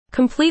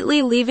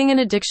Completely leaving an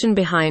addiction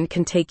behind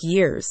can take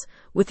years,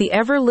 with the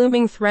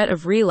ever-looming threat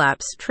of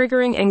relapse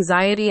triggering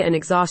anxiety and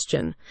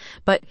exhaustion.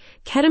 But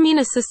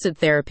ketamine-assisted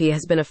therapy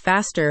has been a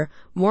faster,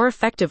 more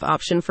effective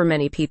option for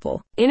many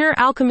people. Inner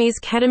Alchemy's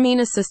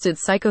ketamine-assisted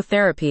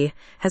psychotherapy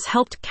has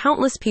helped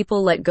countless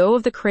people let go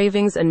of the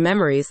cravings and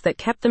memories that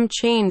kept them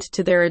chained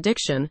to their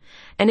addiction,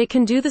 and it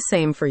can do the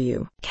same for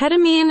you.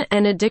 Ketamine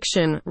and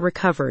addiction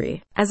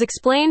recovery. As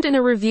explained in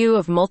a review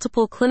of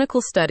multiple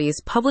clinical studies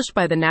published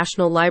by the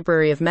National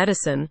Library of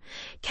Medicine,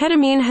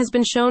 ketamine has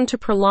been shown to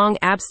prolong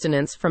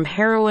abstinence from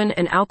heroin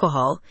and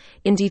alcohol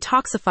in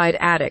detoxified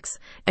addicts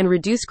and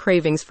reduce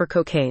cravings for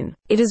cocaine.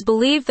 It is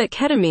believed that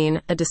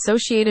ketamine, a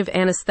dissociative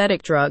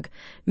anesthetic drug,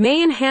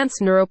 may enhance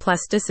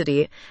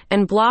neuroplasticity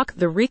and block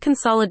the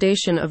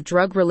reconsolidation of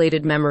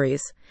drug-related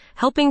memories,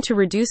 helping to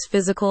reduce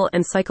physical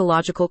and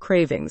psychological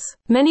cravings.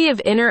 Many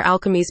of Inner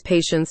Alchemy's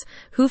patients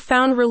who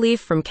found relief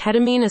from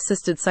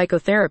ketamine-assisted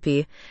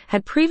psychotherapy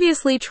had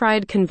previously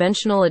tried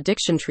conventional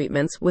addiction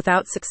treatments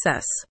without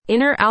success.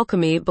 Inner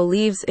Alchemy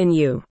believes in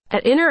you.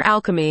 At Inner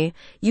Alchemy,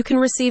 you can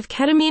receive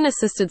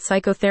ketamine-assisted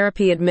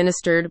psychotherapy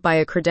administered by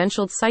a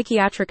credentialed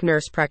psychiatric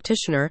nurse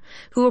practitioner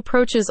who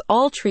approaches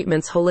all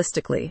treatments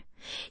holistically.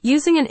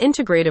 Using an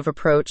integrative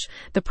approach,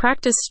 the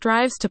practice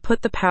strives to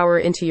put the power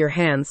into your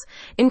hands,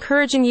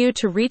 encouraging you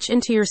to reach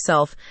into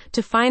yourself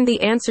to find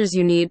the answers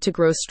you need to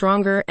grow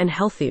stronger and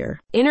healthier.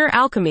 Inner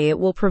Alchemy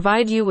will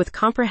provide you with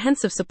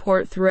comprehensive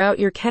support throughout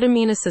your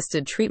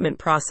ketamine-assisted treatment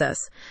process,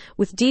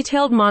 with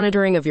detailed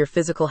monitoring of your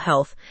physical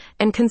health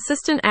and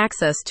consistent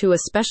access to a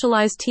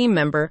specialized team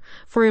member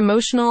for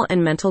emotional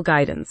and mental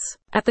guidance.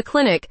 At the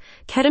clinic,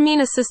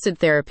 ketamine-assisted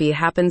therapy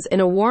happens in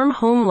a warm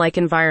home-like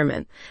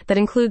environment that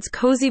includes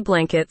cozy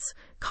blankets,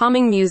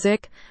 calming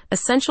music,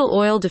 essential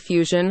oil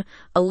diffusion,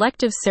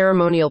 elective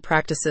ceremonial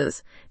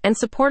practices, and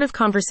supportive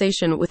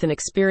conversation with an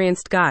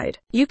experienced guide.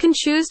 You can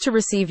choose to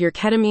receive your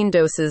ketamine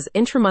doses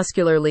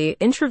intramuscularly,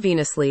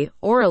 intravenously,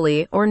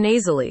 orally, or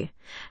nasally.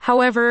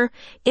 However,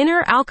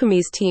 Inner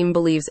Alchemy's team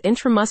believes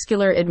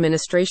intramuscular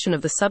administration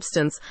of the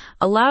substance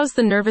allows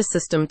the nervous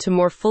system to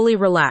more fully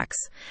relax,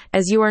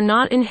 as you are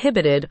not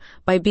inhibited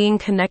by being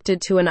connected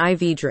to an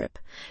IV drip,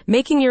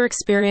 making your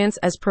experience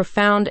as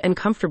profound and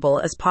comfortable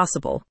as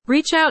possible.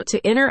 Reach out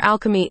to Inner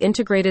Alchemy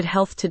Integrated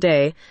Health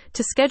today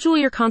to schedule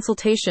your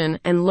consultation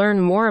and learn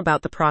more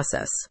about the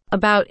process.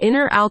 About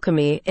Inner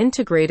Alchemy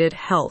Integrated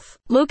Health.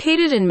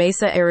 Located in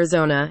Mesa,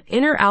 Arizona,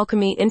 Inner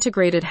Alchemy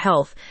Integrated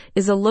Health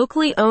is a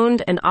locally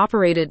owned and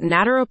operated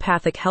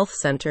naturopathic health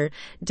center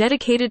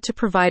dedicated to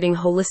providing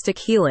holistic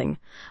healing.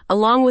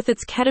 Along with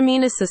its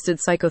ketamine-assisted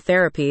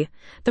psychotherapy,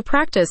 the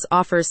practice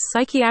offers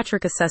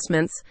psychiatric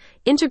assessments,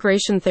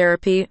 integration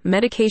therapy,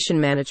 medication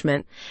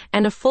management,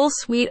 and a full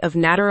suite of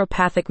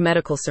naturopathic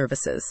medical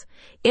services.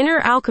 Inner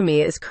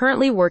Alchemy is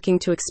currently working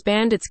to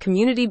expand its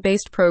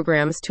community-based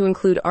programs to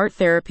include art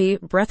therapy,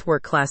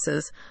 breathwork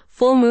classes,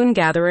 full moon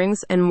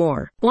gatherings, and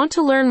more. Want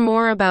to learn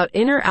more about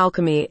Inner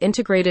Alchemy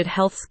Integrated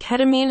Health's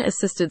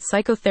ketamine-assisted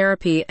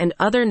psychotherapy and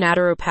other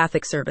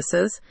naturopathic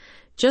services?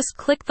 Just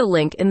click the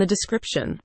link in the description.